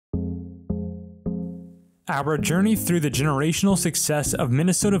Our journey through the generational success of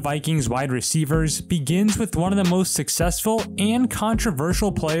Minnesota Vikings wide receivers begins with one of the most successful and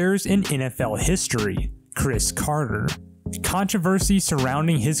controversial players in NFL history, Cris Carter. Controversy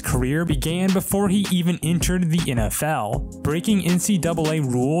surrounding his career began before he even entered the NFL. Breaking NCAA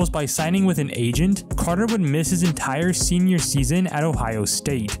rules by signing with an agent, Carter would miss his entire senior season at Ohio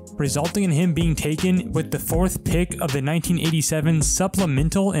State, resulting in him being taken with the 4th pick of the 1987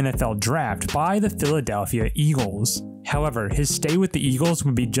 supplemental NFL draft by the Philadelphia Eagles. However, his stay with the Eagles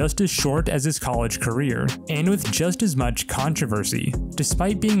would be just as short as his college career, and with just as much controversy.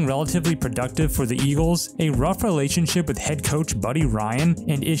 Despite being relatively productive for the Eagles, a rough relationship with head coach Buddy Ryan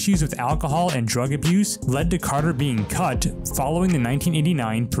and issues with alcohol and drug abuse led to Carter being cut following the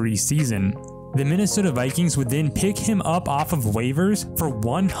 1989 preseason. The Minnesota Vikings would then pick him up off of waivers for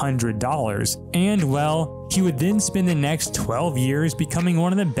 $100, and well, he would then spend the next 12 years becoming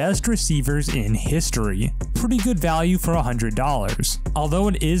one of the best receivers in history. Pretty good value for $100. Although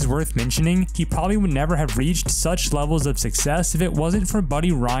it is worth mentioning, he probably would never have reached such levels of success if it wasn't for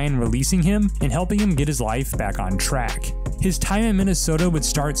Buddy Ryan releasing him and helping him get his life back on track. His time in Minnesota would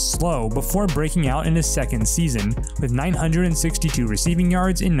start slow before breaking out in his second season, with 962 receiving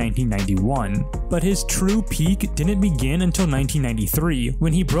yards in 1991. But his true peak didn't begin until 1993,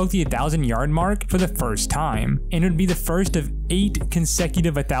 when he broke the 1,000-yard mark for the first time, and would be the first of 8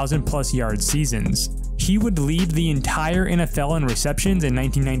 consecutive 1,000-plus yard seasons. He would lead the entire NFL in receptions in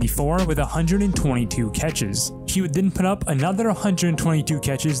 1994 with 122 catches. He would then put up another 122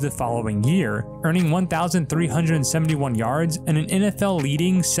 catches the following year, earning 1,371 yards and an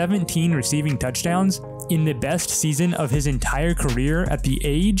NFL-leading 17 receiving touchdowns in the best season of his entire career at the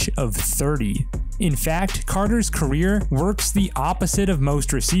age of 30. In fact, Carter's career works the opposite of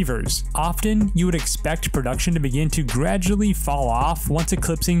most receivers. Often, you would expect production to begin to gradually fall off once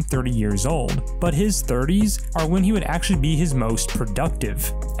eclipsing 30 years old, but his 30s are when he would actually be his most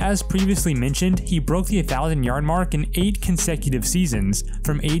productive. As previously mentioned, he broke the 1,000-yard mark in 8 consecutive seasons,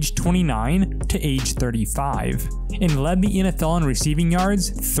 from age 29 to age 35, and led the NFL in receiving yards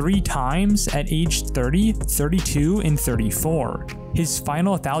 3 times at age 30, 32, and 34. His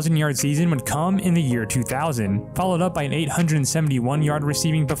final 1,000-yard season would come in the year 2000, followed up by an 871-yard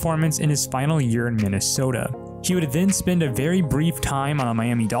receiving performance in his final year in Minnesota. He would then spend a very brief time on the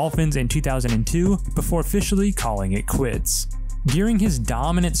Miami Dolphins in 2002 before officially calling it quits. During his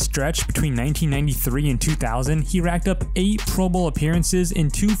dominant stretch between 1993 and 2000, he racked up 8 Pro Bowl appearances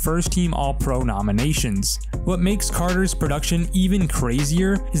and 2 first-team All-Pro nominations. What makes Carter's production even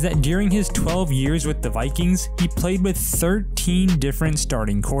crazier is that during his 12 years with the Vikings, he played with 13 different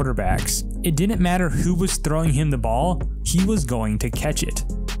starting quarterbacks. It didn't matter who was throwing him the ball, he was going to catch it.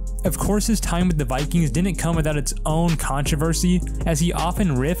 Of course, his time with the Vikings didn't come without its own controversy, as he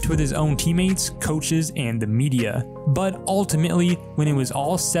often riffed with his own teammates, coaches, and the media. But ultimately, when it was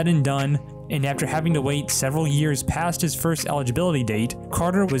all said and done, and after having to wait several years past his first eligibility date,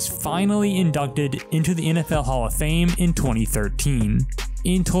 Carter was finally inducted into the NFL Hall of Fame in 2013.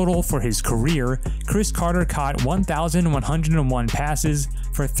 In total for his career, Cris Carter caught 1,101 passes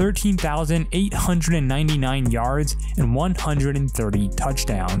for 13,899 yards and 130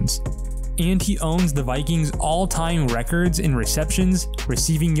 touchdowns. And he owns the Vikings' all-time records in receptions,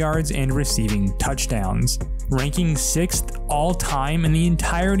 receiving yards, and receiving touchdowns, ranking 6th all-time in the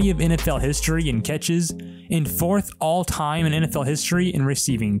entirety of NFL history in catches, and 4th all-time in NFL history in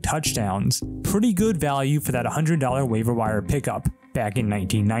receiving touchdowns. Pretty good value for that $100 waiver wire pickup back in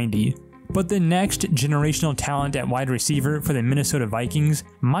 1990. But the next generational talent at wide receiver for the Minnesota Vikings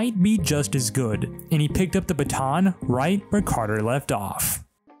might be just as good, and he picked up the baton right where Carter left off.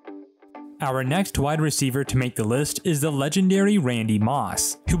 Our next wide receiver to make the list is the legendary Randy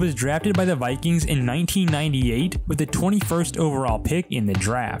Moss, who was drafted by the Vikings in 1998 with the 21st overall pick in the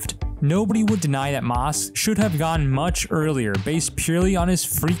draft. Nobody would deny that Moss should have gone much earlier based purely on his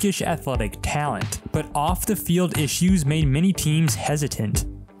freakish athletic talent, but off-the-field issues made many teams hesitant.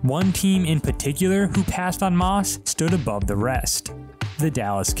 One team in particular who passed on Moss stood above the rest: the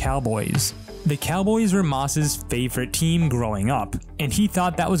Dallas Cowboys. The Cowboys were Moss's favorite team growing up, and he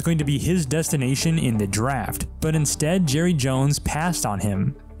thought that was going to be his destination in the draft, but instead Jerry Jones passed on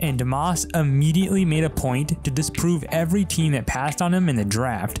him, and Moss immediately made a point to disprove every team that passed on him in the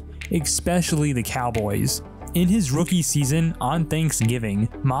draft, especially the Cowboys. In his rookie season on Thanksgiving,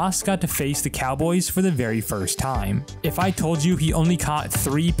 Moss got to face the Cowboys for the very first time. If I told you he only caught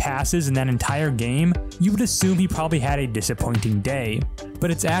 3 passes in that entire game, you would assume he probably had a disappointing day.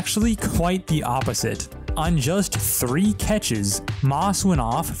 But it's actually quite the opposite. On just 3 catches, Moss went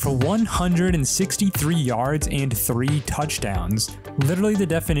off for 163 yards and 3 touchdowns, literally the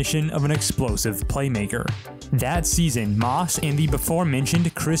definition of an explosive playmaker. That season, Moss and the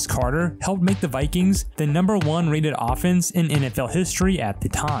before-mentioned Cris Carter helped make the Vikings the #1 rated offense in NFL history at the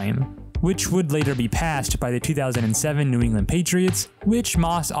time, which would later be passed by the 2007 New England Patriots, which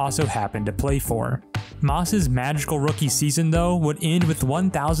Moss also happened to play for. Moss's magical rookie season, though, would end with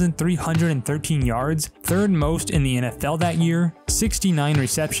 1,313 yards, 3rd most in the NFL that year, 69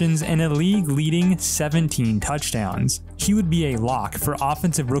 receptions, and a league-leading 17 touchdowns. He would be a lock for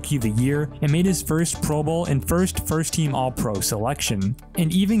Offensive Rookie of the Year and made his first Pro Bowl and first-team All-Pro selection,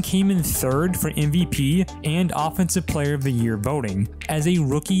 and even came in 3rd for MVP and Offensive Player of the Year voting as a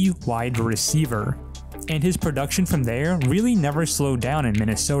rookie wide receiver. And his production from there really never slowed down in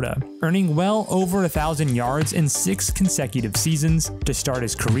Minnesota, earning well over 1,000 yards in 6 consecutive seasons to start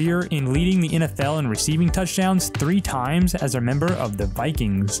his career and leading the NFL in receiving touchdowns 3 times as a member of the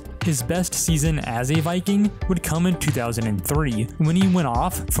Vikings. His best season as a Viking would come in 2003, when he went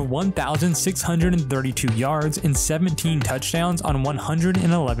off for 1,632 yards and 17 touchdowns on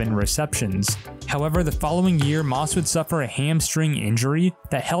 111 receptions. However, the following year, Moss would suffer a hamstring injury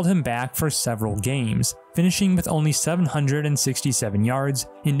that held him back for several games, finishing with only 767 yards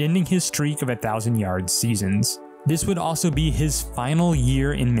and ending his streak of 1,000-yard seasons. This would also be his final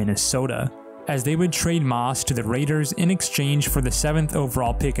year in Minnesota, as they would trade Moss to the Raiders in exchange for the 7th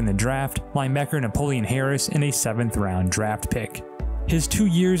overall pick in the draft, linebacker Napoleon Harris, and a 7th-round draft pick. His 2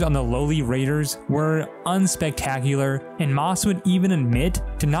 years on the lowly Raiders were unspectacular, and Moss would even admit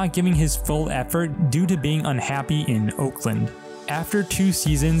to not giving his full effort due to being unhappy in Oakland. After 2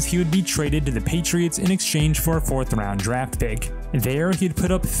 seasons, he would be traded to the Patriots in exchange for a 4th-round draft pick. There, he'd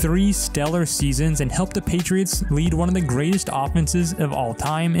put up 3 stellar seasons and helped the Patriots lead one of the greatest offenses of all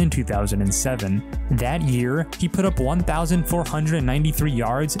time in 2007. That year, he put up 1,493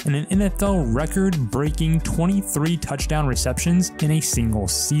 yards and an NFL record-breaking 23 touchdown receptions in a single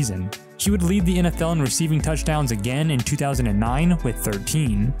season. He would lead the NFL in receiving touchdowns again in 2009 with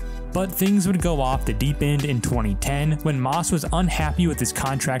 13. But things would go off the deep end in 2010 when Moss was unhappy with his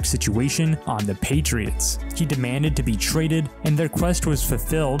contract situation on the Patriots. He demanded to be traded, and their quest was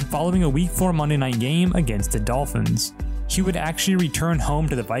fulfilled following a Week 4 Monday night game against the Dolphins. He would actually return home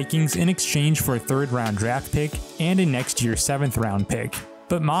to the Vikings in exchange for a 3rd-round draft pick and a next year's 7th-round pick.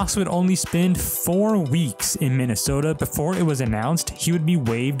 But Moss would only spend 4 weeks in Minnesota before it was announced he would be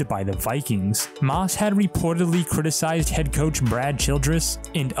waived by the Vikings. Moss had reportedly criticized head coach Brad Childress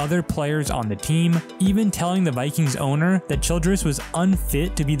and other players on the team, even telling the Vikings owner that Childress was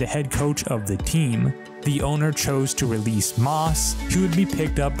unfit to be the head coach of the team. The owner chose to release Moss, who would be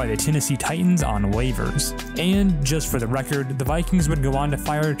picked up by the Tennessee Titans on waivers. And just for the record, the Vikings would go on to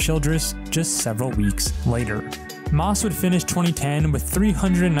fire Childress just several weeks later. Moss would finish 2010 with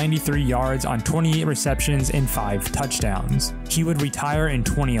 393 yards on 28 receptions and 5 touchdowns. He would retire in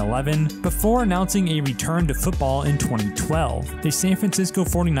 2011 before announcing a return to football in 2012. The San Francisco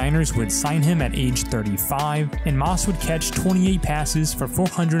 49ers would sign him at age 35, and Moss would catch 28 passes for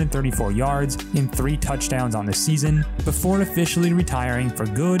 434 yards and 3 touchdowns on the season before officially retiring for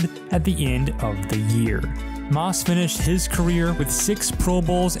good at the end of the year. Moss finished his career with 6 Pro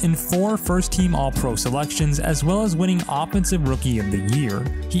Bowls and 4 first-team All-Pro selections, as well as winning Offensive Rookie of the Year.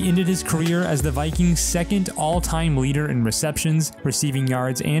 He ended his career as the Vikings' 2nd all-time leader in receptions, receiving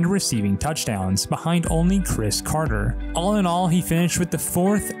yards, and receiving touchdowns, behind only Cris Carter. All in all, he finished with the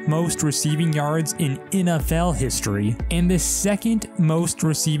 4th most receiving yards in NFL history, and the 2nd most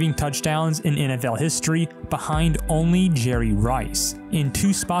receiving touchdowns in NFL history, behind only Jerry Rice, and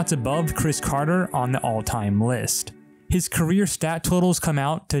 2 spots above Cris Carter on the all-time list. His career stat totals come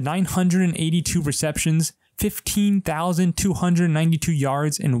out to 982 receptions, 15,292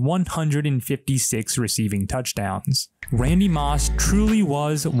 yards, and 156 receiving touchdowns. Randy Moss truly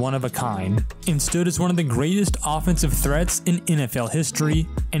was one of a kind, and stood as one of the greatest offensive threats in NFL history,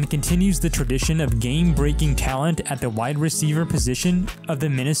 and continues the tradition of game-breaking talent at the wide receiver position of the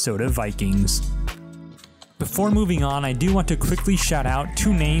Minnesota Vikings. Before moving on, I do want to quickly shout out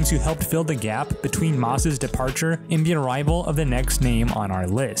 2 names who helped fill the gap between Moss's departure and the arrival of the next name on our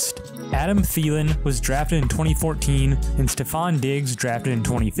list. Adam Thielen was drafted in 2014, and Stephon Diggs, drafted in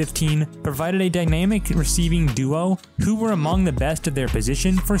 2015, provided a dynamic receiving duo who were among the best of their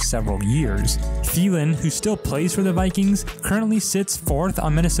position for several years. Thielen, who still plays for the Vikings, currently sits 4th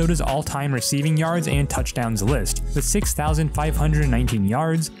on Minnesota's all-time receiving yards and touchdowns list, with 6,519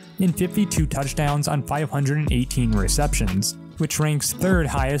 yards and 52 touchdowns on 518 receptions. which ranks 3rd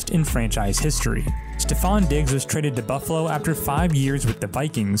highest in franchise history. Thielen Diggs was traded to Buffalo after 5 years with the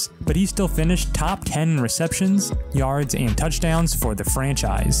Vikings, but he still finished top 10 in receptions, yards, and touchdowns for the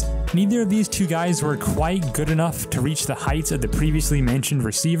franchise. Neither of these two guys were quite good enough to reach the heights of the previously mentioned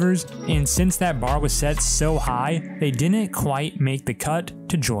receivers, and since that bar was set so high, they didn't quite make the cut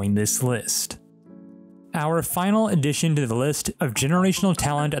to join this list. Our final addition to the list of generational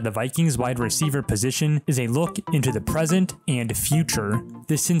talent at the Vikings wide receiver position is a look into the present and future,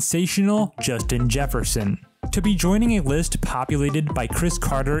 the sensational Justin Jefferson. To be joining a list populated by Cris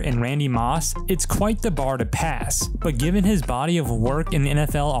Carter and Randy Moss, it's quite the bar to pass, but given his body of work in the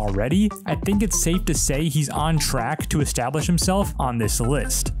NFL already, I think it's safe to say he's on track to establish himself on this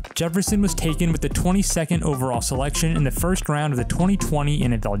list. Jefferson was taken with the 22nd overall selection in the first round of the 2020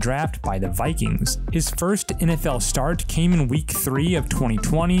 NFL Draft by the Vikings. His first NFL start came in Week 3 of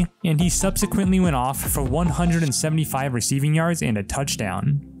 2020, and he subsequently went off for 175 receiving yards and a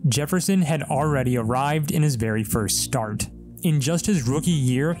touchdown. Jefferson had already arrived in his very first start. In just his rookie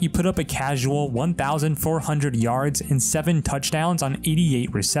year, he put up a casual 1,400 yards and 7 touchdowns on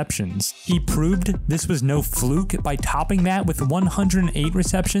 88 receptions. He proved this was no fluke by topping that with 108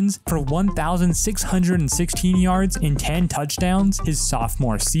 receptions for 1,616 yards and 10 touchdowns his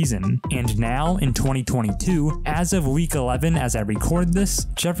sophomore season. And now, in 2022, as of Week 11 as I record this,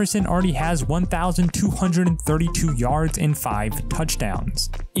 Jefferson already has 1,232 yards and 5 touchdowns.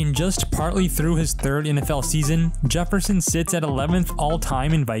 In just partly through his 3rd NFL season, Jefferson sits at 11th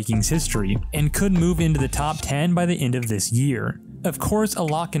all-time in Vikings history, and could move into the top 10 by the end of this year. Of course, a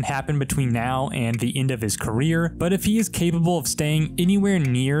lot can happen between now and the end of his career, but if he is capable of staying anywhere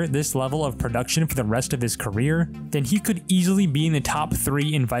near this level of production for the rest of his career, then he could easily be in the top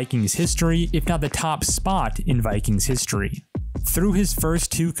 3 in Vikings history, if not the top spot in Vikings history. Through his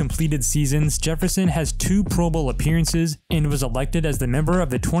first 2 completed seasons, Jefferson has 2 Pro Bowl appearances and was elected as the member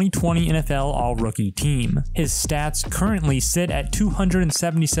of the 2020 NFL All-Rookie team. His stats currently sit at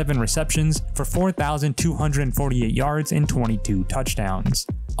 277 receptions for 4,248 yards and 22 touchdowns.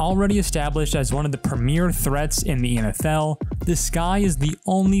 Already established as one of the premier threats in the NFL, the sky is the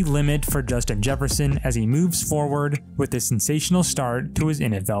only limit for Justin Jefferson as he moves forward with a sensational start to his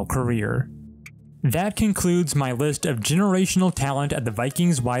NFL career. That concludes my list of generational talent at the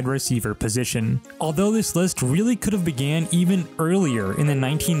Vikings wide receiver position. Although this list really could have began even earlier in the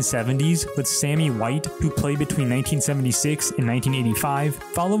 1970s with Sammy White, who played between 1976 and 1985,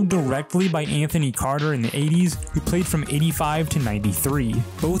 followed directly by Anthony Carter in the 80s, who played from 85 to 93,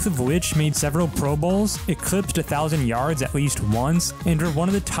 both of which made several Pro Bowls, eclipsed 1,000 yards at least once, and were one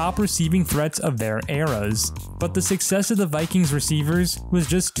of the top receiving threats of their eras. But the success of the Vikings receivers was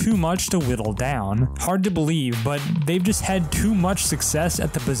just too much to whittle down. Hard to believe, but they've just had too much success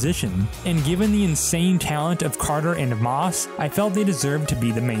at the position, and given the insane talent of Carter and Moss, I felt they deserved to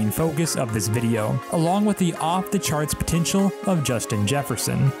be the main focus of this video, along with the off-the-charts potential of Justin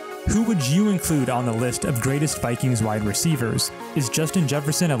Jefferson. Who would you include on the list of greatest Vikings wide receivers? Is Justin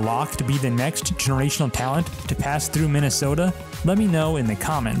Jefferson a lock to be the next generational talent to pass through Minnesota? Let me know in the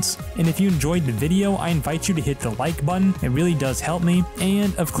comments. And if you enjoyed the video, I invite you to hit the like button, it really does help me.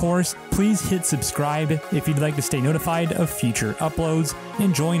 And of course, please hit subscribe if you'd like to stay notified of future uploads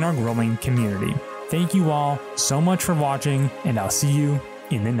and join our growing community. Thank you all so much for watching, and I'll see you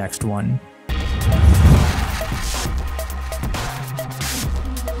in the next one.